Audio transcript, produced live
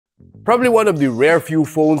Probably one of the rare few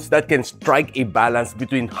phones that can strike a balance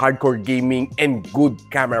between hardcore gaming and good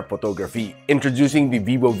camera photography. Introducing the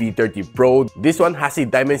Vivo V30 Pro. This one has a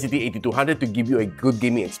Dimensity 8200 to give you a good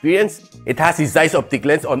gaming experience. It has a Zeiss optic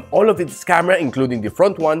lens on all of its camera, including the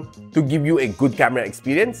front one, to give you a good camera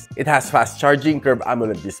experience. It has fast charging, curved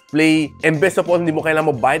AMOLED display, and best of all, hindi mo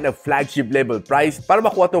kailangan magbayad ng flagship level price para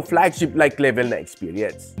makuha itong flagship-like level na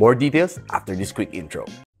experience. More details after this quick intro.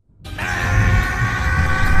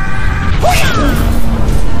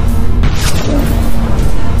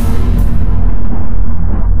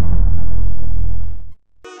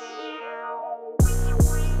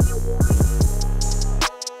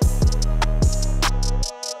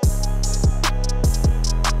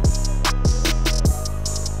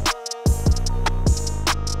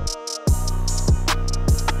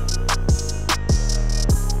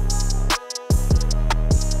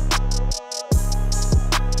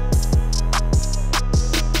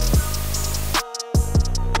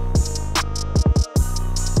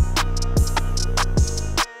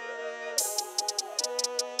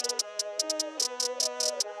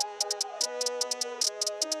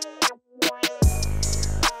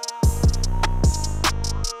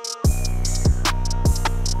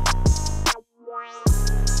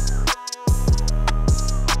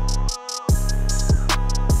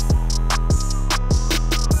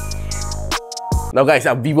 Now guys,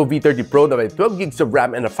 ang Vivo V30 Pro na may 12 gigs of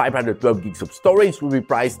RAM and a 512 gigs of storage will be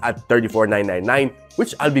priced at $34,999,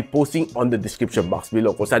 which I'll be posting on the description box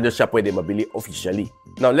below kung saan siya pwede mabili officially.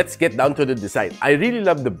 Now let's get down to the design. I really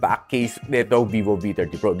love the back case nito Vivo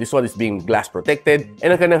V30 Pro. This one is being glass protected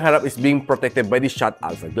and ang kanyang harap is being protected by the Shot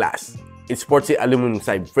Alpha glass. It sports a aluminum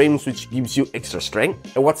side frames which gives you extra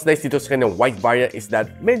strength. And what's nice dito sa kanyang white variant is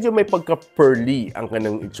that medyo may pagka-pearly ang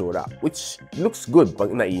kanyang itsura, which looks good pag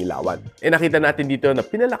naiilawan. And nakita natin dito na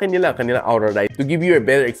pinalaki nila ang kanilang aura light to give you a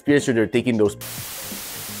better experience when you're taking those,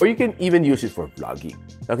 or you can even use it for vlogging.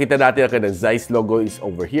 Nakita natin ang kanyang Zeiss logo is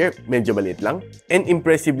over here, medyo maliit lang, and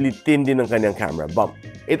impressively thin din ang kanyang camera bump.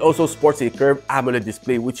 It also sports a curved AMOLED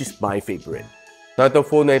display, which is my favorite. Now, itong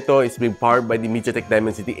phone na ito is being powered by the MediaTek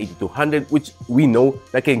Dimensity 8200, which we know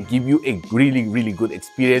that can give you a really good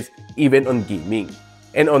experience even on gaming.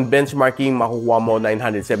 And on benchmarking, makukuha mo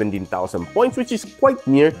 917,000 points, which is quite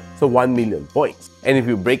near sa 1 million points. And if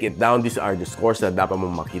you break it down, these are the scores na dapat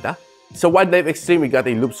mong makita. Sa Wildlife Extreme, we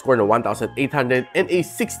got a loop score na 1,800 and a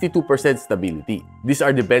 62% stability. These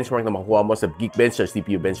are the benchmark na makukuha mo sa Geekbench sa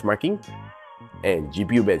CPU benchmarking and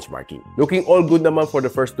GPU benchmarking. Looking all good naman for the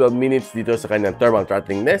first 12 minutes dito sa kanyang thermal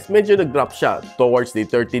throttlingness. Medyo nag-drop siya towards the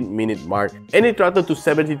 13-minute mark and it throttled to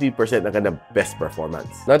 73% ng kanyang best performance.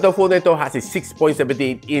 Now, itong phone na ito has a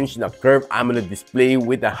 6.78-inch na curved AMOLED display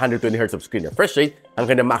with 120Hz of screen refresh rate. Ang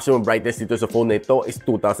kanyang maximum brightness dito sa phone na ito is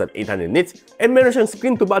 2,800 nits and meron siyang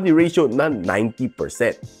screen-to-body ratio na 90%.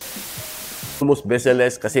 Almost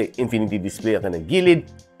bezel-less kasi infinity display ang kanyang gilid.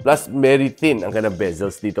 Plus, very thin ang kanyang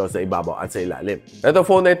bezels dito sa ibabaw at sa ilalim. Ito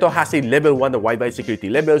phone na ito has a level 1 na Wi-Fi security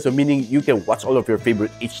level, so meaning you can watch all of your favorite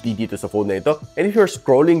HD dito sa phone na ito. And if you're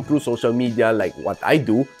scrolling through social media like what I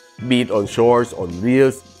do, be it on shorts, on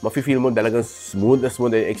reels, mafe-feel mo talagang smooth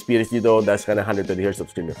na experience dito dahil sa 120Hz of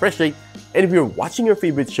screen refresh rate. And if you're watching your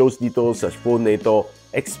favorite shows dito sa phone na ito,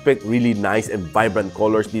 expect really nice and vibrant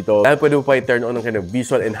colors dito. Dahil pwede mo pa i-turn on ang kanyang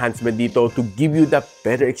visual enhancement dito to give you that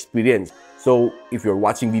better experience. So, if you're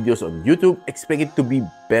watching videos on YouTube, expect it to be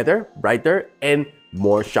better, brighter, and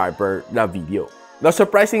more sharper na video. Now,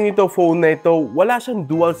 surprising nito phone na ito, wala siyang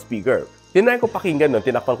dual speaker. Tinry ko pakinggan,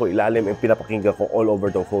 tinakpan ko ilalim, and pinapakinggan ko all over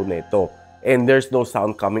the phone na ito. And there's no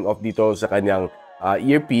sound coming off dito sa kanyang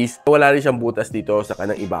earpiece. Wala rin siyang butas dito sa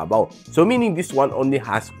kanyang ibabaw. So, meaning this one only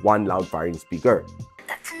has one loud firing speaker.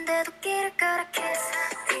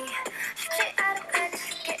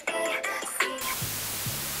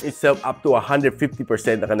 Itself up to 150%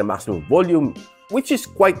 na kanyang maximum volume, which is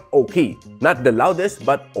quite okay. Not the loudest,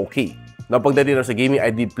 but okay. Now, pagdating na sa gaming, I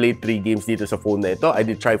did play 3 games dito sa phone na ito. I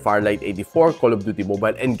did try Firelight 84, Call of Duty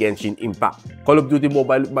Mobile, and Genshin Impact. Call of Duty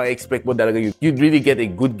Mobile, ma-expect mo talaga you'd really get a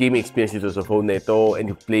good gaming experience dito sa phone na ito, and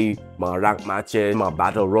you play mga rank matches, mga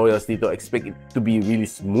battle royals dito. Expect it to be really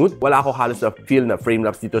smooth. Wala ako halos na feel na frame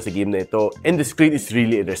lapse dito sa game na ito, and the screen is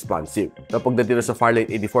really responsive. Now, pagdating na sa Firelight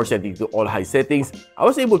 84, setting to all high settings, I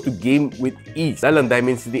was able to game with ease. Dahil ang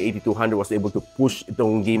Dimensity 8200 was able to push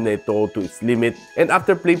itong game na ito to its limit, and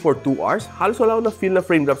after playing for 2 hours, hours, halos wala akong na-feel na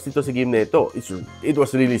frame drops dito sa game na ito. It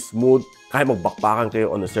was really smooth. Kahit magbakbakan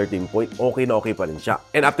kayo on a certain point, okay na okay pa rin siya.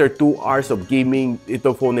 And after 2 hours of gaming,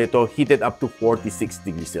 itong phone na ito heated up to 46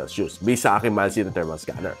 degrees Celsius based sa aking mild city thermal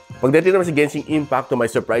scanner. Pagdating naman sa Genshin Impact, to my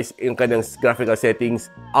surprise, yung kanyang graphical settings,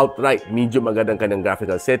 outright medium agad ang kanyang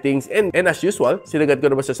graphical settings. And as usual, sinagad ko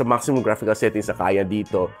naman siya sa maximum graphical settings sa kaya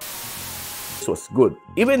dito. Was good.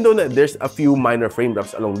 Even though na there's a few minor frame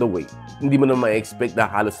drops along the way, hindi mo na ma-expect na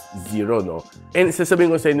halos zero, no? And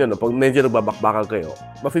sasabihin ko sa inyo, no, pag medyo nagbabakbakan kayo,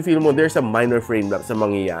 mafe-feel mo there's a minor frame drop sa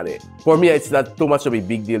mangyayari. For me, it's not too much of a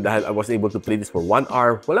big deal dahil I was able to play this for 1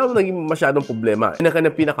 hour. Wala mo naging masyadong problema. And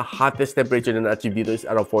ang pinaka-hottest temperature na na-achieve dito is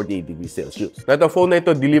around 48 degrees Celsius. Na itong phone na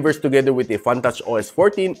ito delivers together with a FunTouch OS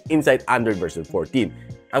 14 inside Android version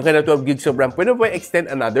 14. Ang kanya 12 gigs of RAM, pwede mo extend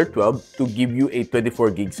another 12 to give you a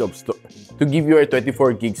 24 gigs of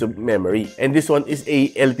memory. And this one is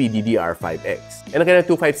a LPDDR5X. And ang kanya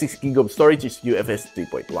 256 gig of storage is UFS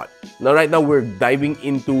 3.1. Now right now, we're diving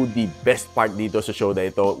into the best part dito sa show na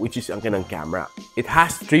ito, which is ang kanyang camera. It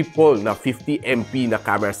has triple na 50MP na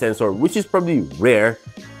camera sensor, which is probably rare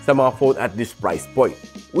sa mga phone at this price point,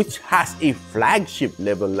 which has a flagship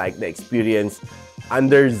level like the experience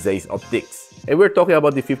under Zeiss Optics. And we're talking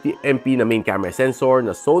about the 50MP na main camera sensor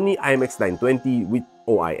na Sony IMX920 with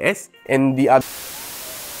OIS and the other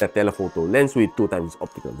telephoto lens with 2x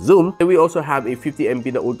optical zoom. And we also have a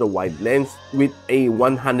 50MP na ultra-wide lens with a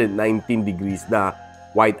 119 degrees na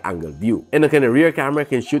wide-angle view. And ang kanyang rear camera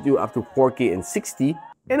can shoot you up to 4K and 60.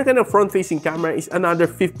 And ang kanyang front-facing camera is another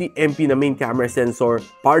 50MP na main camera sensor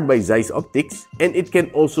powered by Zeiss Optics, and it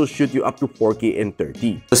can also shoot you up to 4K and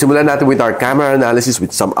 30. So simulan natin with our camera analysis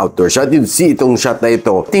with some outdoor shot. You'd see itong shot na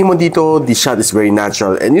ito. Tingin mo dito, the shot is very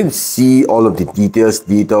natural, and you'd see all of the details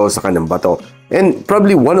dito sa kanyang bato. And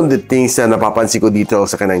probably one of the things na napapansin ko dito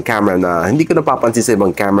sa kanyang camera na hindi ko napapansin sa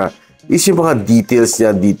ibang camera is yung mga details niya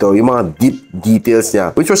dito, yung mga deep details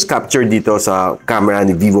niya, which was captured dito sa camera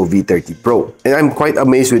ni Vivo V30 Pro. And I'm quite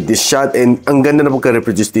amazed with this shot, and ang ganda na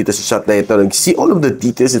pagka-reproduce dito sa shot na ito. See all of the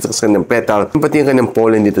details dito sa kanyang petal, pati yung kanyang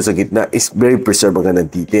pollen dito sa gitna is very preserved ang kanyang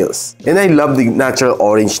details. And I love the natural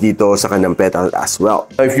orange dito sa kanyang petal as well.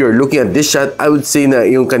 If you're looking at this shot, I would say na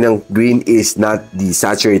yung kanyang green is not the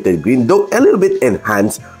saturated green, though a little bit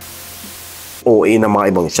enhanced OA ng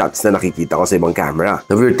mga ibang shots na nakikita ko sa ibang camera.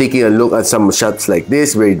 Now, if you're taking a look at some shots like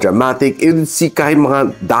this, very dramatic, you would see kahit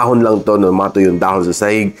mga dahon lang to, no, mato yung dahon sa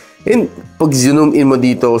sahig. And pag zoom in mo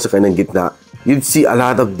dito sa kanyang gitna, you'd see a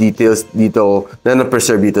lot of details dito na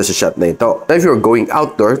na-preserve dito sa shot na ito. Now, if you're going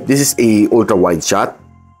outdoor, this is a ultra-wide shot.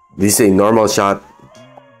 This is a normal shot,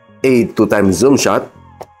 a 2x zoom shot,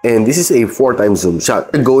 and this is a 4x zoom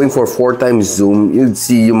shot. Going for 4x zoom, you'd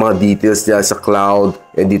see yung mga details niya sa cloud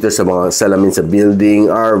and dito sa mga salamin sa building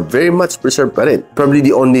are very much preserved pa rin. Probably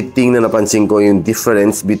the only thing na napansin ko yung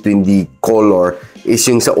difference between the color is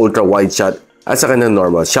yung sa ultra-wide shot at sa kanyang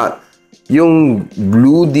normal shot. Yung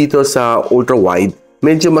blue dito sa ultra-wide,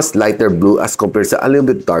 medyo mas lighter blue as compared sa a little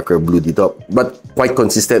bit darker blue dito. But quite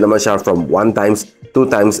consistent naman siya from 1x,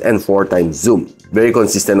 2x, and 4x zoom. Very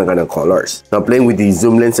consistent ang kanyang colors. Now, playing with the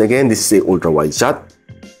zoom lens again, this is a ultra-wide shot,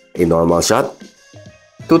 a normal shot,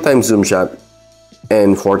 2x zoom shot,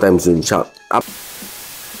 and 4x zoom shot.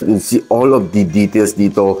 You see all of the details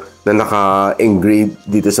dito na naka-engrave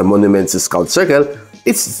dito sa monument sa Scout Circle.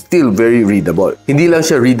 It's still very readable. Hindi lang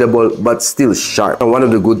siya readable, but still sharp. And one of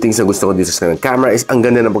the good things na gusto ko dito sa kanyang camera is ang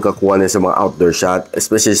ganda ng pagkakuha niya sa mga outdoor shot,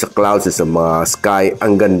 especially sa clouds at sa mga sky.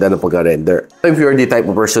 Ang ganda ng pagka-render. If you're the type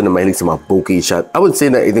of person na mahilig sa mga bokeh shot, I would say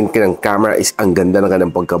na itong kanyang camera is ang ganda ng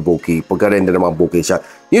kanyang pagka-bokeh, pagka-render ng mga bokeh shot.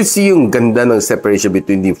 You see yung ganda ng separation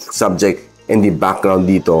between the subject and the background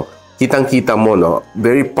dito. Kitang-kita mo, no?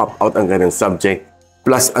 Very pop out ang kanyang subject.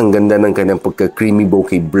 Plus, ang ganda ng kanyang pagka-creamy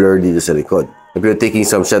bokeh blur dito sa likod. If you're taking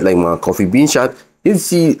some shot like mga coffee bean shot, you'll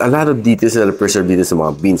see a lot of details that are preserved dito sa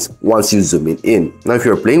mga beans once you zoom it in. Now, if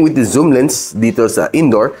you're playing with the zoom lens dito sa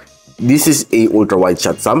indoor, this is a ultra-wide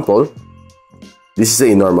shot sample. This is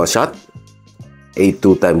a normal shot, a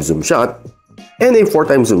 2x zoom shot, and a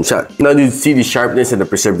 4x zoom shot. Now, you see the sharpness and the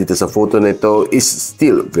preserved dito sa photo nito is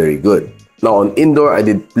still very good. Now, on indoor, I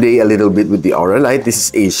did play a little bit with the aura light.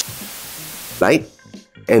 This is a light,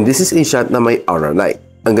 and this is a shot na may aura light.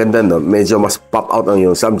 Ang ganda, no? Medyo mas pop out ang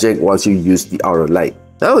yung subject once you use the aura light.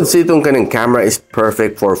 I would say itong kanyang camera is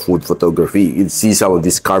perfect for food photography. You'd see some of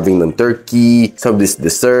this carving ng turkey, some of these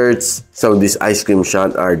desserts, some of this ice cream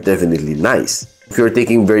shot are definitely nice. If you're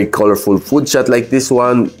taking very colorful food shot like this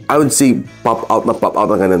one, I would say pop out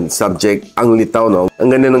ang kanyang subject. Ang litaw, no?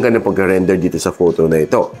 Ang ganda ng kanyang pagka-render dito sa photo na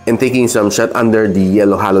ito. And taking some shot under the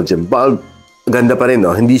yellow halogen bulb, ganda pa rin,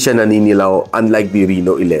 no? Hindi siya naninilaw unlike the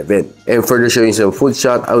Reno 11. And further showing some food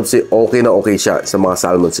shot, I would say okay na okay siya sa mga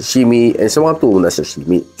salmon sashimi and sa mga tuna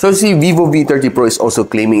sashimi. So si Vivo V30 Pro is also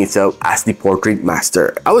claiming itself as the portrait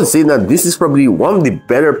master. I would say that this is probably one of the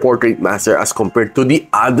better portrait master as compared to the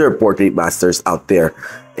other portrait masters out there.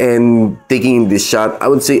 And taking this shot, I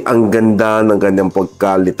would say ang ganda ng kanyang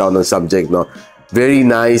pagkalitaw ng subject, no? Very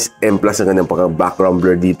nice, and plus ang kanyang background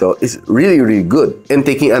blur dito is really, really good. And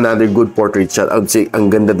taking another good portrait shot, I would say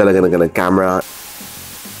ang ganda talaga ng kanyang camera.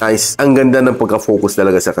 Nice. Ang ganda ng pagka-focus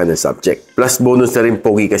talaga sa kanyang subject. Plus bonus na rin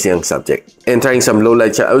pogi kasi ang subject. And trying some low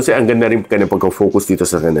light shot, I would say ang ganda rin kanyang pagka-focus dito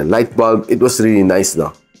sa kanyang light bulb. It was really nice,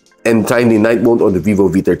 no? And trying the night mode on the Vivo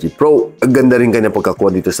V30 Pro, ang ganda rin kanya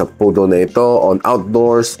pagkakuha dito sa photo na ito on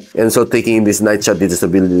outdoors. And so taking this night shot dito sa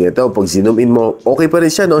building na ito, pag zoom in mo, okay pa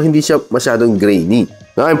rin siya, no? Hindi siya masyadong grainy.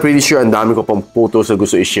 Now, I'm pretty sure ang dami ko pang photos na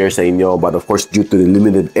gusto i-share sa inyo, but of course, due to the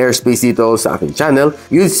limited airspace dito sa aking channel,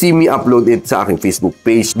 you'll see me upload it sa aking Facebook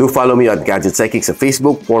page. Do follow me at gadgetsidekick sa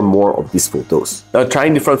Facebook for more of these photos. Now,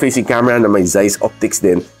 trying the front-facing camera na may Zeiss optics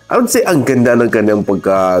din, I would say ang ganda ng kanyang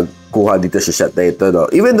pagkakuha dito sa shot na ito,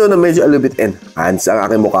 no? Even though na medyo a little bit enhanced ang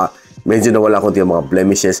aking mukha, medyo nawala konti ang mga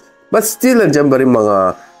blemishes, but still nandiyan ba rin mga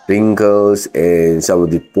wrinkles and some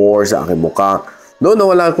of the pores sa aking mukha. Though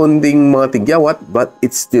nawala konting mga tigyawat, but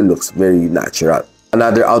it still looks very natural.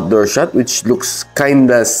 Another outdoor shot which looks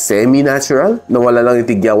kinda semi-natural. Nawala lang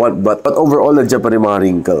yung tigyawat, but overall nandiyan pa rin mga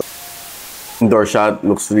wrinkles. Indoor shot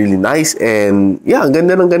looks really nice, and yeah, ang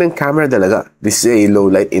ganda ng ganang camera talaga. This is a low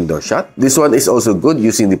light indoor shot. This one is also good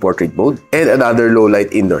using the portrait mode, and another low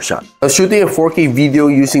light indoor shot. Now, shooting a 4K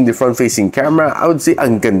video using the front facing camera, I would say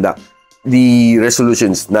ang ganda. The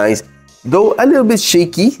resolution is nice, though a little bit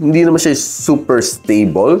shaky. Hindi naman siya super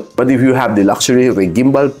stable, but if you have the luxury of a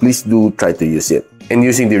gimbal, please do try to use it. And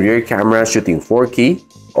using the rear camera shooting 4K,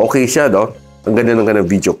 okay siya, no? Ang ganda ng kind of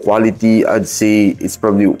video quality. I'd say it's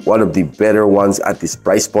probably one of the better ones at this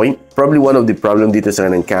price point. Probably one of the problem dito sa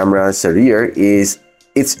kanang camera sa rear is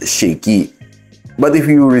it's shaky. But if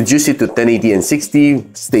you reduce it to 1080 and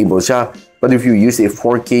 60, stable siya. But if you use a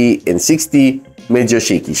 4K and 60, medyo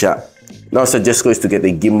shaky siya. Now, suggest ko is to get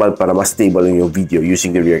a gimbal para mas stable yung video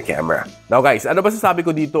using the rear camera. Now guys, ano ba sasabi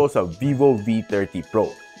ko dito sa Vivo V30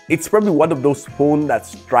 Pro? It's probably one of those phones that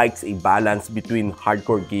strikes a balance between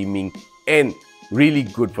hardcore gaming and really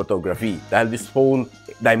good photography. Dahil this phone,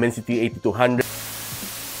 Dimensity 8200,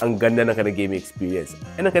 ang ganda ng kanyang gaming experience.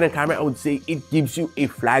 And ang kanyang camera, I would say, it gives you a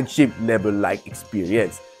flagship level-like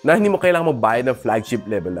experience na hindi mo kailangan magbayad ng flagship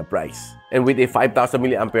level na price. And with a 5,000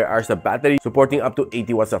 mAh na battery, supporting up to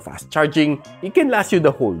 80 watts of fast charging, it can last you the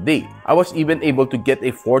whole day. I was even able to get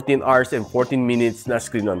a 14 hours and 14 minutes na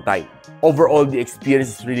screen on time. Overall, the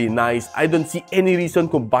experience is really nice. I don't see any reason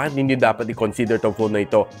kung bakit hindi dapat i-consider itong phone na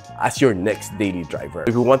ito as your next daily driver.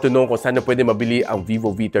 If you want to know kung saan na pwede mabili ang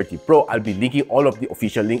Vivo V30 Pro, I'll be linking all of the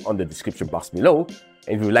official link on the description box below.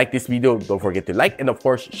 And if you like this video, don't forget to like and of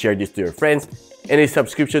course, share this to your friends. And a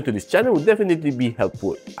subscription to this channel will definitely be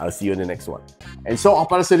helpful. I'll see you in the next one. And so,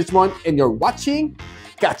 ako para si Richmond, and you're watching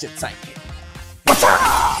Gadget Sidekick. What's up?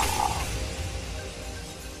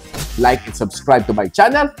 Like and subscribe to my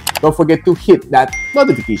channel. Don't forget to hit that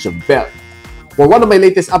notification bell. For one of my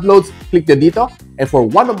latest uploads, click the dito. And for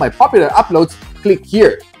one of my popular uploads, click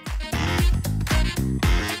here.